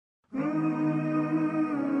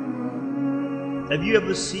Have you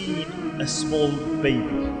ever seen a small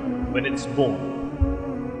baby when it's born?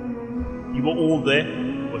 You were all there,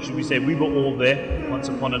 or should we say we were all there once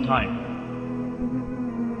upon a time.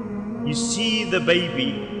 You see the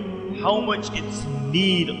baby, how much it's in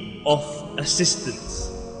need of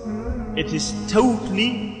assistance. It is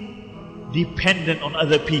totally dependent on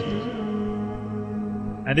other people.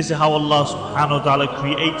 And this is how Allah subhanahu wa ta'ala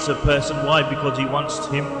creates a person. Why? Because He wants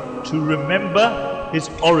him to remember his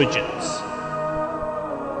origins.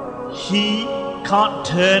 He can't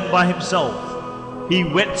turn by himself. He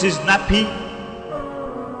wets his nappy.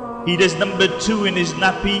 He does number 2 in his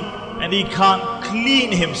nappy, and he can't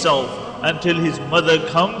clean himself until his mother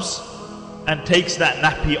comes and takes that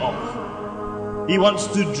nappy off. He wants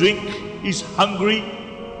to drink, he's hungry,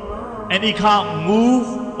 and he can't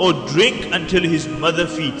move or drink until his mother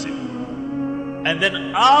feeds him. And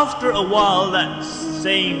then after a while, that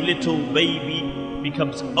same little baby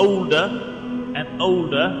becomes older and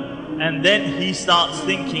older, and then he starts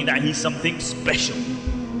thinking that he's something special.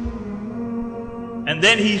 And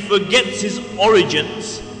then he forgets his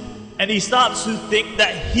origins, and he starts to think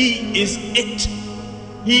that he is it.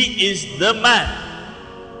 He is the man.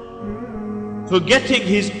 Forgetting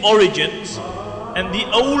his origins, and the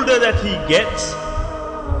older that he gets,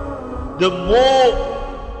 the more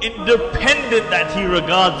independent that he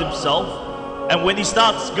regards himself. And when he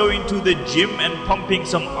starts going to the gym and pumping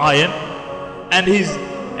some iron, and he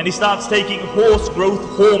starts taking horse growth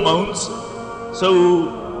hormones, so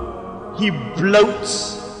he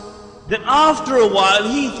bloats, then after a while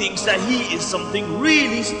he thinks that he is something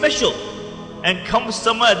really special. And come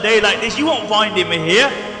summer, a day like this, you won't find him here,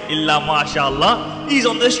 illa mashallah, he's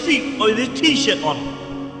on the street with his t-shirt on.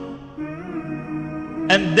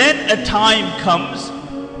 And then a time comes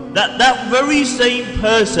that that very same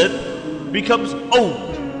person becomes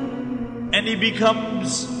old, and he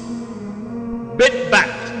becomes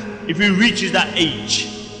bent-backed if he reaches that age,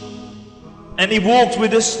 and he walks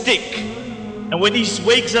with a stick, and when he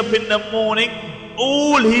wakes up in the morning,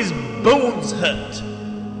 all his bones hurt.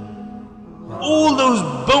 All those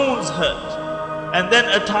bones hurt. And then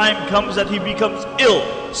a time comes that he becomes ill,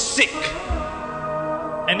 sick,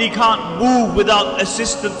 and he can't move without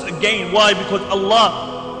assistance again. Why? Because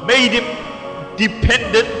Allah made him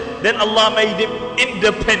dependent, then Allah made him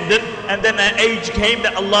independent, and then an age came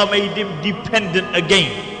that Allah made him dependent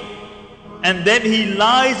again. And then he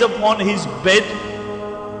lies upon his bed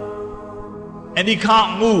and he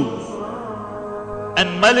can't move,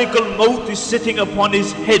 and Malik al-Maut is sitting upon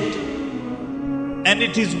his head, and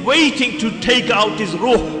it is waiting to take out his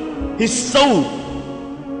ruh, his soul.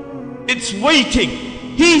 It's waiting.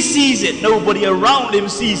 He sees it, nobody around him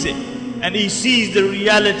sees it, and he sees the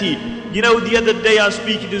reality. You know, the other day I was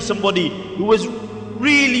speaking to somebody who was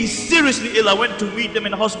really seriously ill. I went to meet them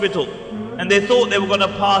in hospital, and they thought they were going to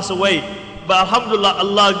pass away, but alhamdulillah,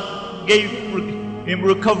 Allah gave him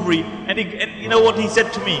recovery. And you know what he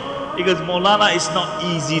said to me? He goes, Maulana, it's not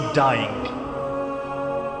easy dying.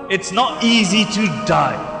 It's not easy to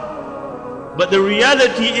die. But the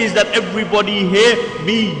reality is that everybody here,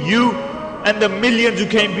 me, you, and the millions who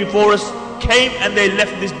came before us, came and they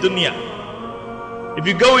left this dunya. If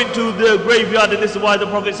you go into the graveyard, and this is why the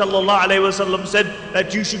Prophet ﷺ said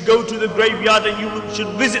that you should go to the graveyard and you should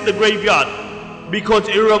visit the graveyard, because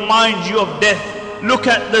it reminds you of death. Look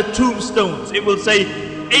at the tombstones. It will say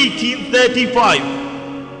 1835,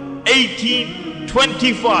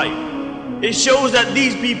 1825. It shows that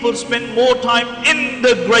these people spent more time in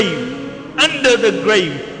the grave, under the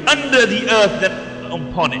earth than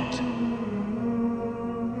upon it.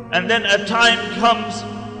 And then a time comes,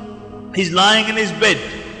 he's lying in his bed,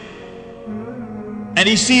 and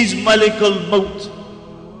he sees Malik al-Maut.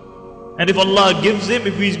 And if Allah gives him,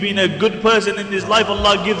 if he's been a good person in his life,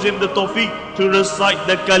 Allah gives him the tawfiq to recite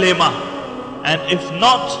the kalima. And if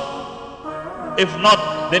not,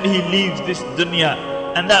 then he leaves this dunya.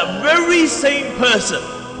 And that very same person,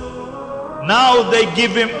 now they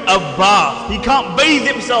give him a bath. He can't bathe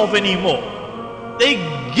himself anymore. They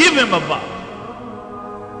give him a bath.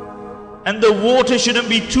 And the water shouldn't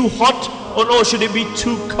be too hot, or nor should it be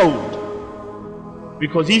too cold,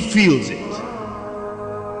 because he feels it.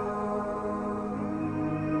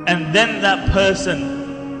 And then that person,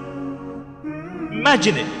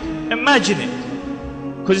 imagine it,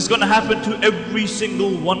 because it's going to happen to every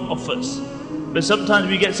single one of us. But sometimes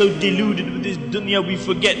we get so deluded with this dunya, we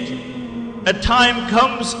forget. A time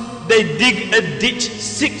comes, they dig a ditch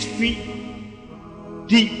 6 feet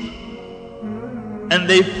deep, and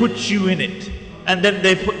they put you in it, and then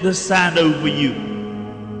they put the sand over you,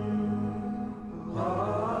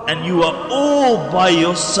 and you are all by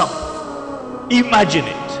yourself. Imagine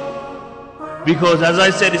it. Because as I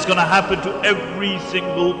said, it's going to happen to every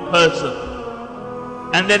single person.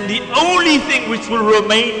 And then the only thing which will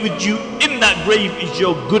remain with you in that grave is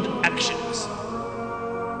your good actions.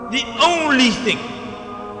 The only thing.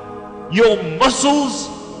 Your muscles,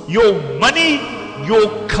 your money,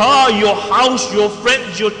 your car, your house, your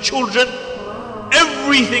friends, your children,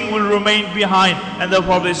 everything will remain behind. And the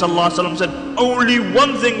Prophet ﷺ said, only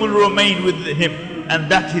one thing will remain with him,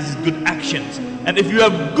 and that is his good actions. And if you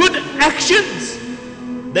have good actions,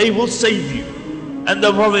 they will save you. And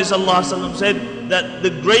the Prophet ﷺ said that the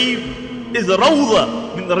grave is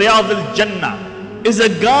Rawda min Riyad al-Jannah, is a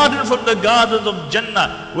garden from the gardens of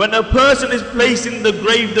Jannah. When a person is placed in the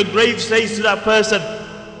grave says to that person,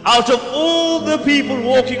 out of all the people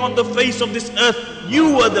walking on the face of this earth,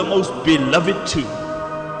 you are the most beloved too.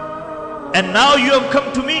 And now you have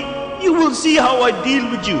come to me, you will see how I deal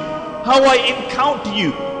with you, how I encounter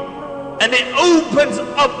you. And it opens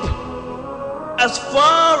up as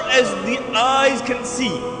far as the eyes can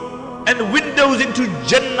see, and windows into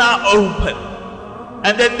Jannah open.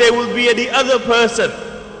 And then there will be the other person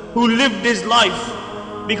who lived his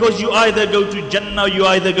life, because you either go to Jannah or you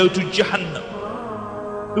either go to Jahannam,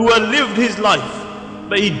 who had lived his life,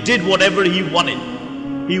 but he did whatever he wanted.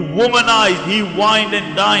 He womanized, he wined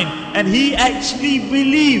and dined, and he actually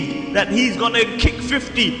believed that he's going to kick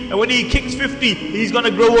 50, and when he kicks 50, he's going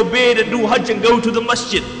to grow a beard and do Hajj and go to the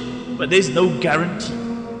masjid. But there's no guarantee.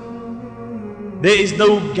 There is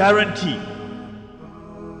no guarantee.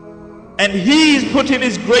 And he is put in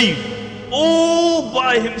his grave all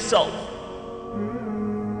by himself.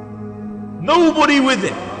 Nobody with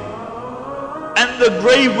him. And the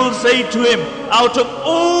grave will say to him, out of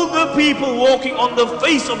all the people walking on the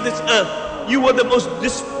face of this earth, you were the most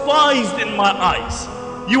despised in my eyes.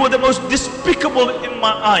 You were the most despicable in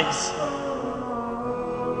my eyes.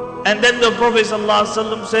 And then the Prophet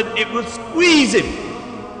ﷺ said, it will squeeze him.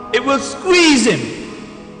 It will squeeze him.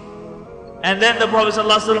 And then the Prophet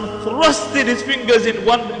ﷺ thrusted his fingers in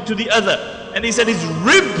one into the other. And he said his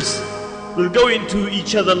ribs will go into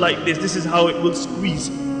each other like this. This is how it will squeeze.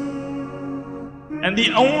 And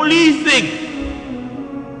the only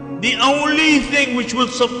thing which will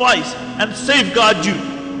suffice and safeguard you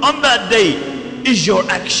on that day is your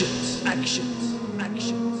actions. Actions.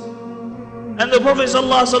 And the Prophet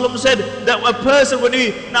ﷺ said that a person, when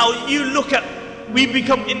we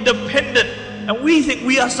become independent, and we think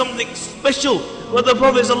we are something special. But the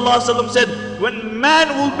Prophet ﷺ said, when man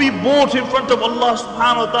will be brought in front of Allah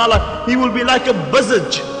subhanahu wa ta'ala, he will be like a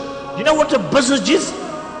buzzard. You know what a buzzard is?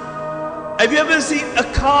 Have you ever seen a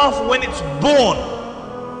calf when it's born,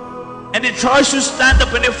 and it tries to stand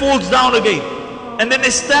up and it falls down again, and then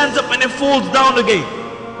it stands up and it falls down again?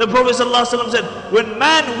 The Prophet ﷺ said, when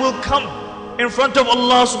man will come in front of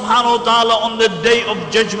Allah subhanahu wa ta'ala on the day of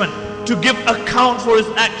judgment to give account for his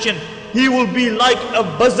action, he will be like a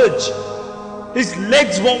buzzard. His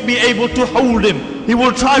legs won't be able to hold him. He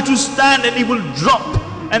will try to stand and he will drop.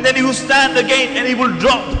 And then he will stand again and he will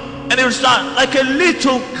drop. And he will stand like a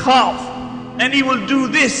little calf. And he will do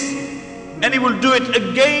this. And he will do it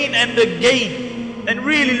again and again. And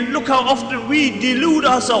really look how often we delude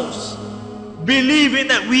ourselves, believing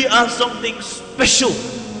that we are something special.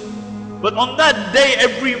 But on that day,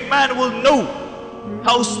 every man will know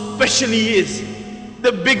how special he is.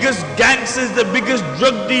 The biggest gangsters, the biggest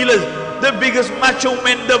drug dealers, the biggest macho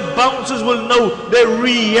men, the bouncers will know their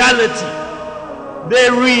reality.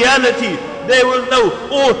 Their reality, they will know.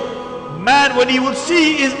 Or man, when he will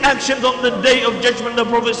see his actions on the day of judgment, the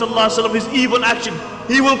Prophet ﷺ, his evil action,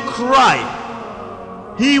 he will cry.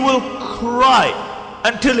 He will cry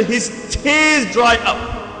until his tears dry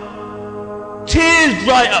up. Tears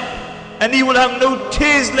dry up. And he will have no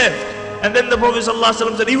tears left. And then the Prophet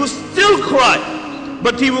ﷺ said, he will still cry,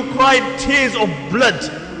 but he will cry tears of blood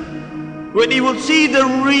when he will see the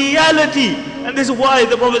reality. And this is why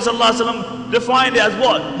the Prophet ﷺ defined it as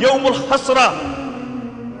what? Yawmul Hasra,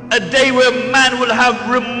 a day where man will have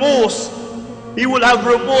remorse. He will have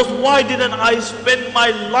remorse. Why didn't I spend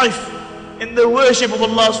my life in the worship of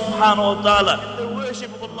Allah subhanahu wa ta'ala? In the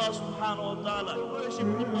worship of Allah subhanahu wa ta'ala. Worship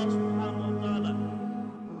of Allah subhanahu wa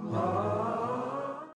ta'ala.